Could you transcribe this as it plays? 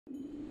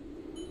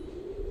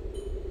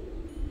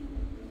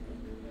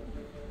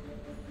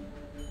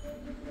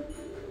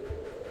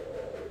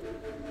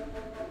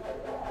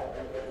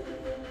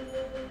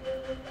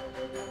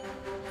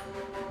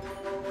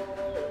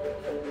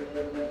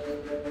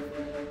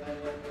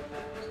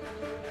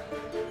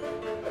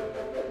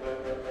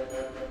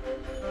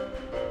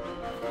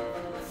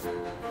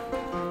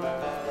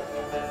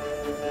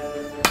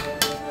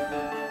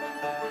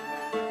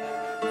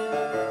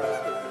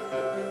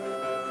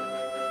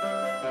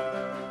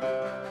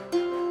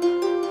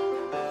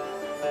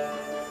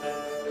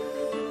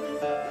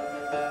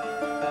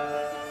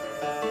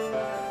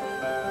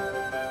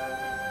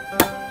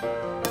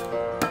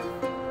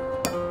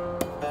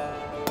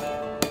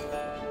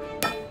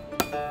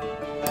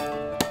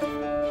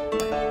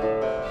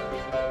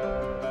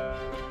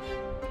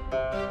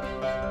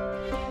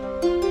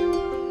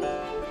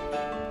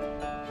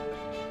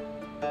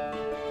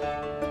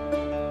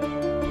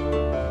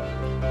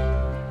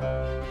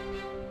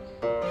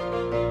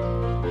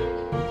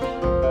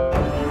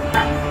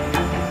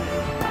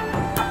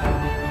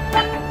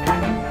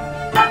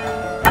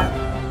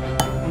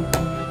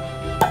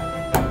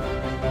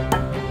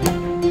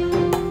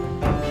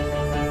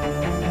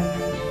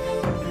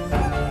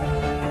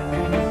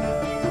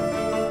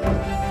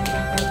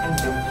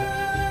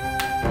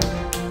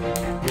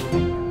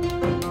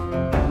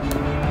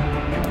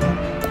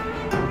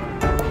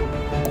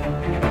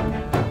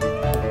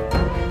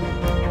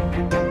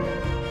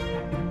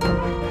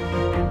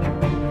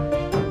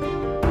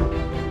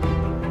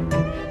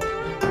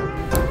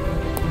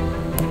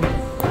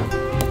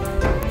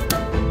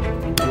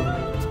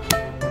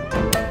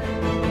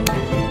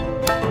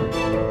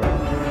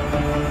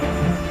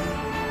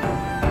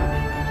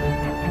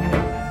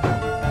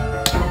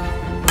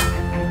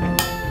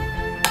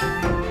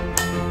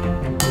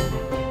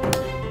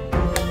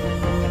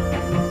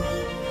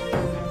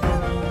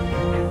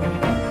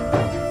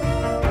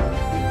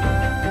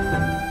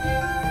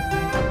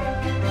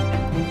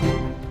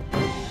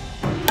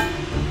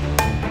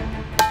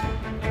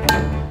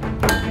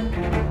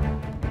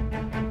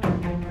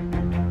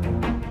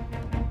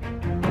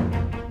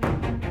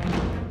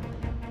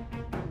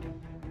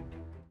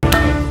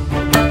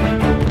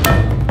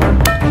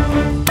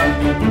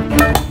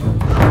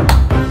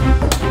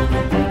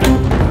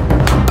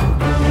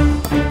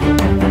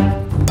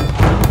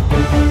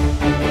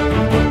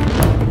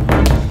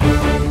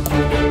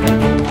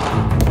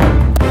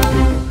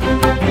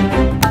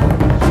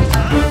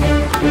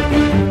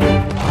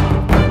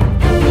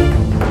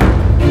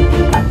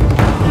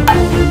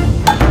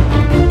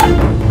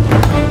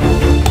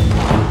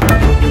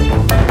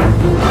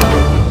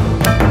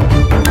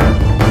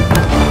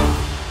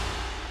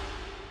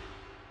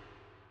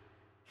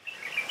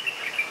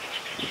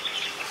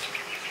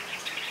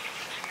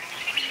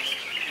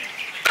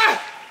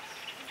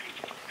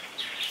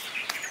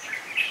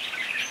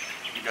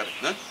got it,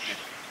 huh?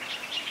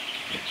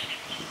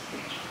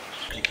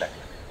 Yeah.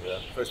 Yeah.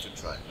 First you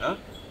try, huh?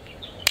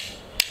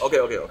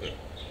 Okay.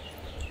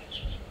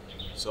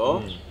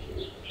 So,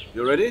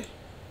 you ready?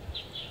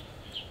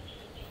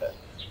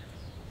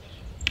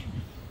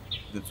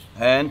 The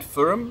hand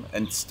firm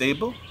and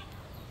stable.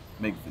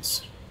 Make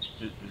this.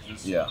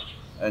 Yeah.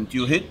 And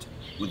you hit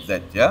with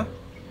that, yeah?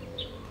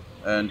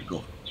 And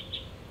go.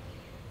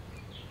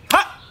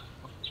 Ha!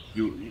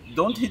 You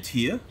don't hit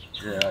here.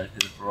 Yeah, I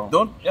hit it wrong.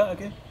 Don't, yeah,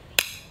 okay.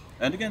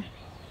 And again.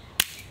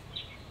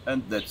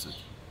 And that's it.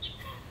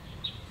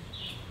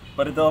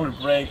 But it only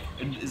break,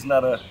 it is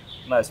not a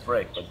nice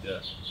break, but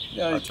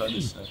yeah, I'll try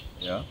this.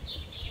 Yeah.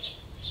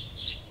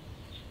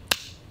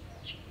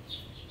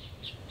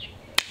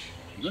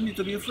 You don't need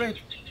to be afraid.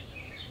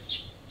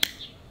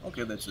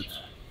 Okay, that's it.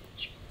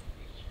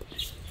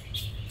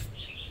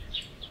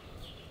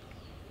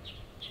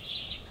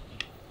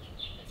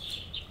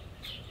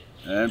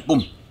 And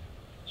boom.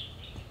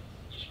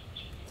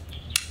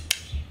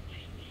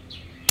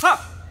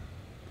 Ha!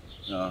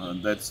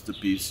 And that's the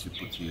piece you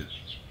put here.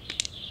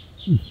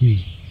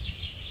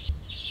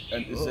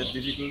 And is that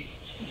difficult?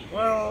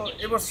 Well,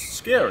 it was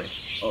scary.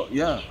 Oh,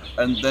 yeah.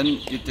 And then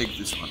you take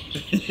this one.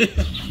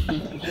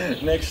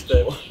 Next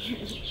step.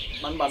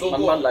 慢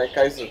慢来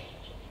开始。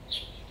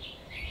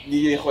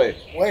你也会？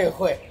我也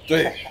会。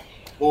对，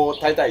我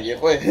太太也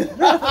会。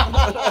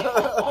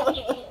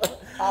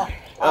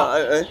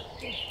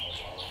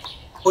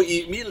Oh,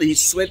 immediately he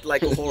sweat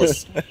like a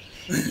horse.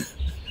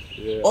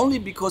 Yeah. Only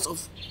because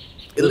of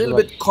a little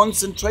bit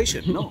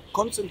concentration. No,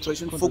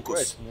 concentration,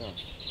 focus. Yeah.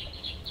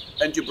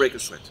 And you break a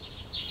sweat.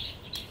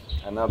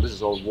 And now this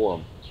is all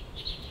warm.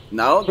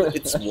 Now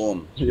it's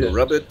warm. Yeah. You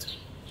rub it.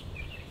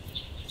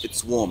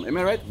 It's warm. Am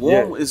I right?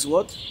 Warm is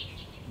what?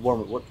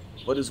 Warm what?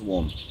 What is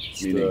warm?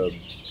 It's Meaning the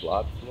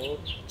blood flow,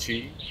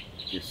 chi.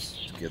 yes,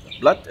 together.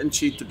 Blood and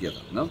chi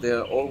together. No, they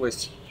are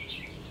always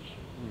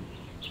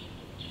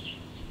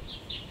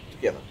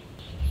together.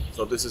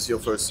 So this is your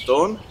first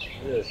stone.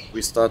 Yes.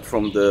 We start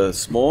from the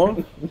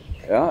small,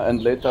 yeah,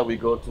 and later we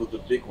go to the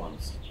big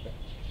ones.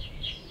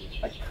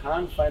 I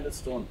can't find a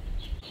stone.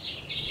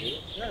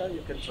 Yeah,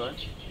 you can try.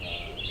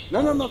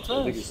 No,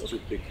 try. I think it's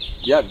too big.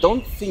 Yeah,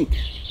 don't think.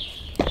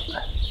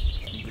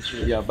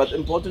 Yeah, but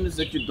important is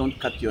that you don't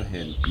cut your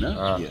hand.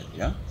 No? Here,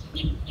 yeah?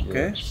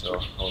 Okay. Yeah, so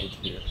hold it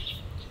here.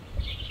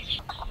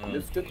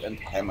 Lift it and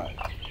hammer it.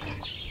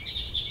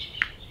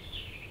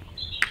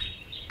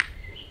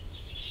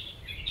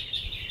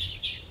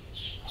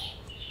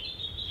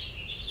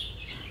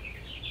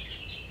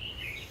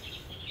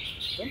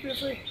 Don't be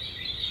afraid.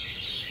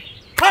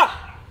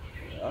 Ha!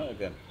 Yeah,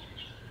 again.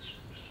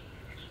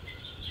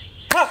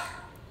 Ha!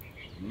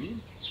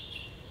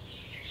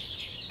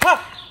 Ha!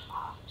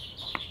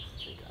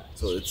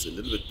 So it's a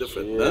little bit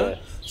different, yeah. Huh?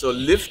 So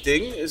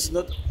lifting is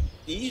not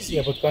easy.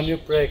 Yeah, but can you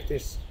break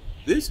this?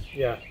 This?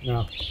 Yeah,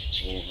 no.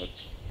 Oh,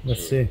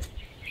 Let's see.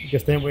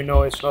 Because then we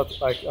know it's not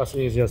like as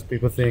easy as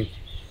people think.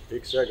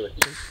 Exactly.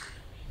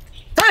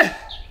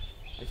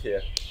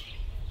 Here.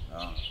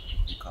 ah,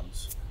 it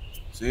comes.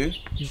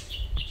 See?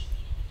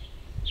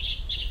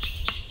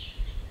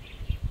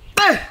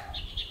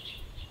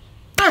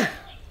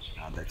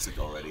 That's it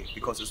already,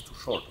 because it's too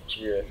short.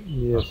 Yeah.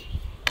 Yes.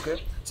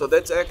 Okay, so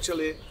that's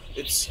actually,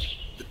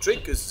 the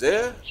trick is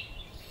there,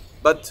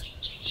 but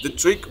the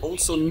trick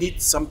also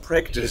needs some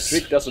practice. The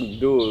trick doesn't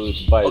do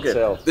it by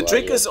itself. The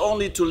trick is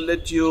only to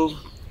let you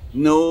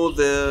know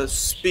the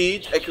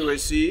speed,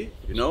 accuracy,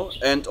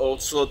 and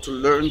also to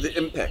learn the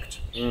impact.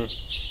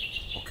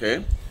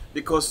 Okay,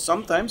 because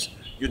sometimes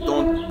you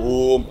don't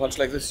boom punch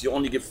like this. You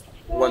only give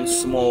one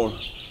small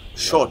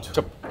short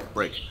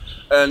break,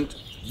 and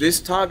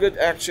this target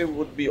actually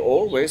would be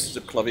always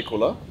the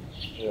clavicular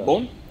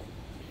bone.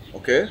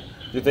 Okay.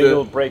 Do you think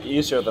it'll break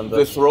easier than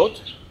the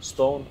throat?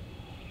 Stone?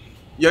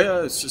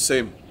 Yeah, it's the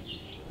same.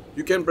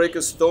 You can break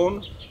a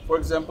stone, for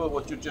example,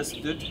 what you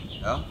just did.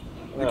 Yeah.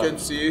 You can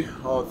see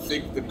how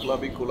thick the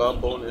clavicular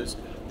bone is.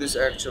 This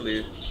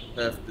actually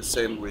have the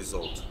same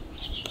result.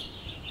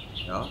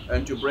 Yeah.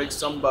 And you break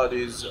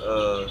somebody's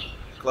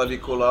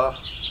clavicular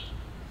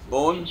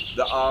bone,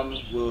 the arm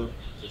will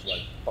just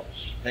like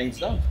hangs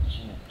down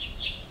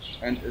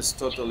and is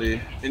totally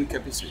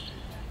incapacitated.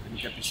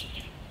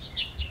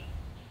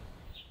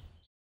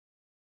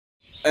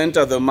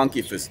 Enter the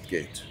monkey fist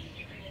gate.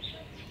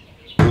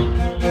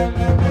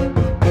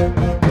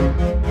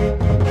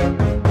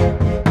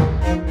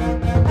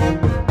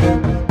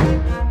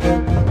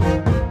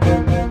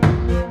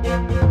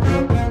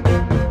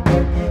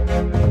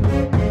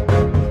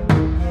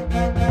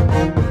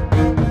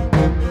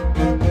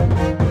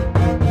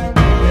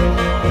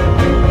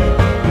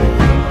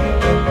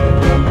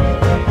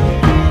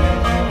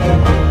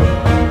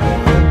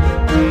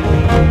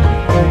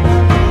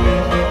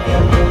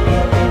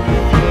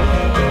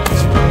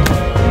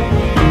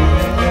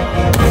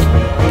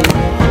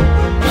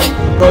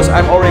 Because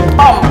I'm already I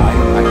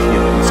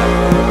hear inside.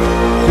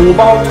 Hu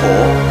Bao To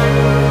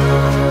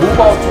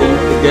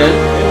again.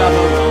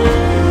 Another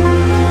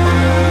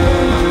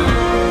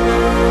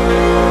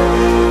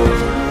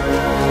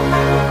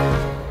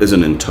round. Is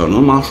an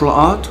internal martial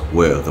art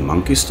where the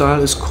monkey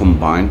style is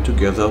combined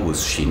together with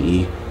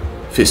Xinyi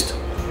fist.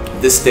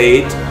 The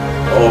state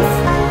of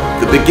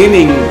the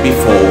beginning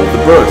before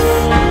the birth.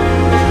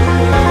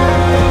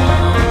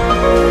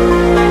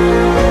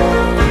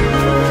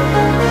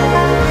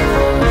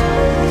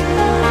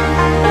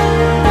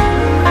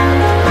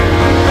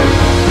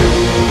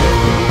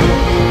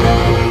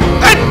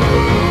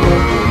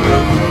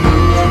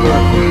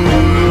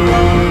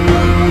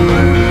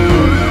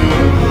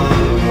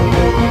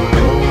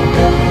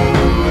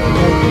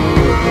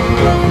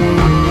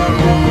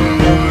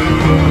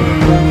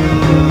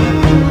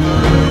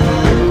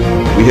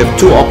 We have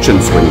two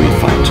options when we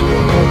fight.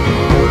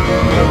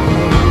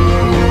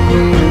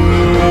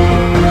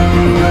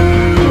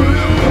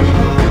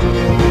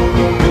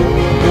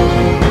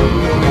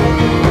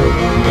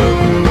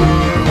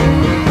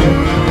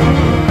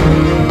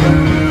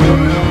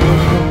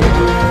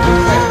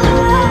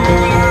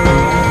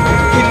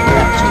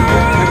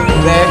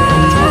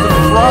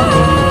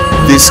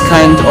 This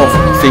kind of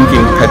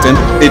thinking pattern,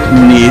 it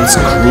needs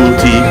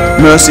cruelty,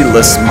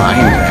 merciless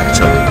mind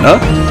actually, no?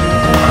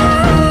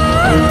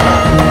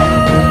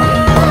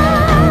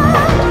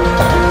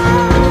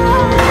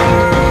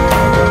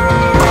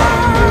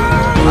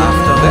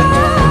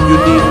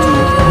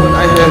 What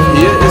I have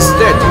here is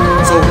that.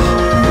 So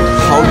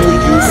how to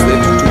use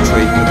that to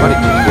train your body?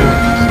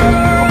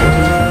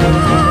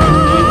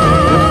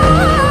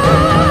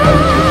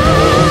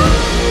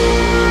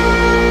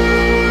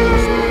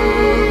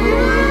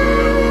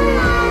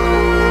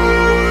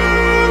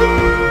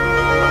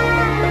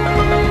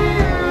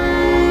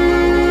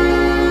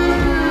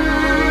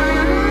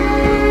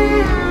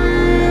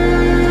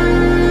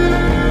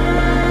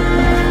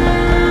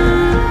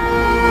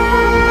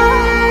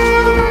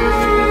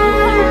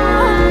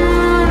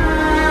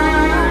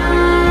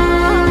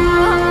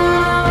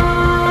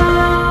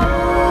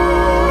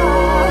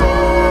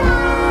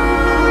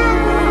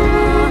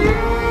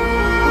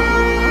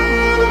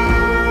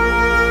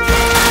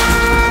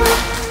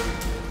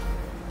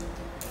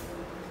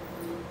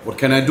 What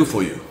can I do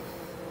for you?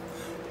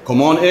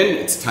 Come on in,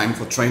 it's time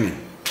for training.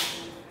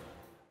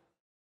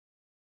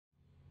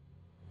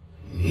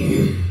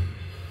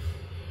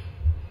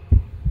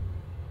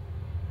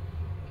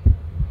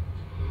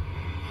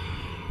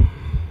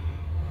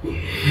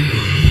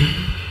 Yeah.